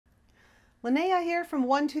Linnea here from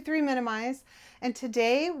 123 Minimize, and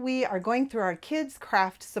today we are going through our kids'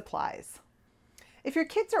 craft supplies. If your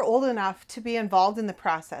kids are old enough to be involved in the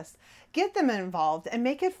process, get them involved and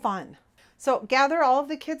make it fun. So gather all of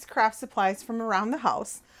the kids' craft supplies from around the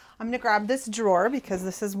house. I'm going to grab this drawer because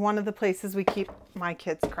this is one of the places we keep my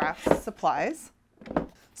kids' craft supplies.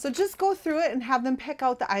 So just go through it and have them pick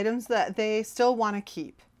out the items that they still want to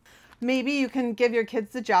keep. Maybe you can give your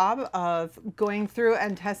kids the job of going through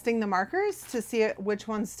and testing the markers to see which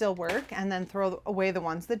ones still work and then throw away the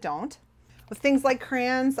ones that don't. With things like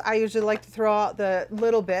crayons, I usually like to throw out the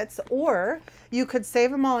little bits, or you could save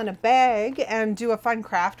them all in a bag and do a fun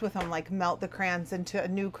craft with them, like melt the crayons into a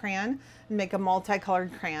new crayon and make a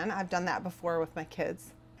multicolored crayon. I've done that before with my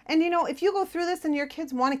kids. And you know, if you go through this and your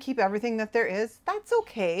kids want to keep everything that there is, that's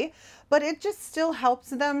okay. But it just still helps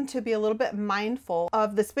them to be a little bit mindful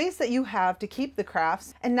of the space that you have to keep the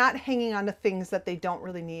crafts and not hanging on to things that they don't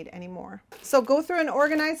really need anymore. So go through and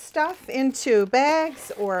organize stuff into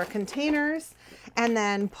bags or containers and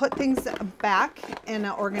then put things back in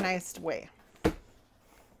an organized way.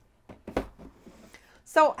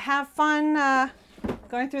 So have fun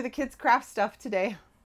going through the kids' craft stuff today.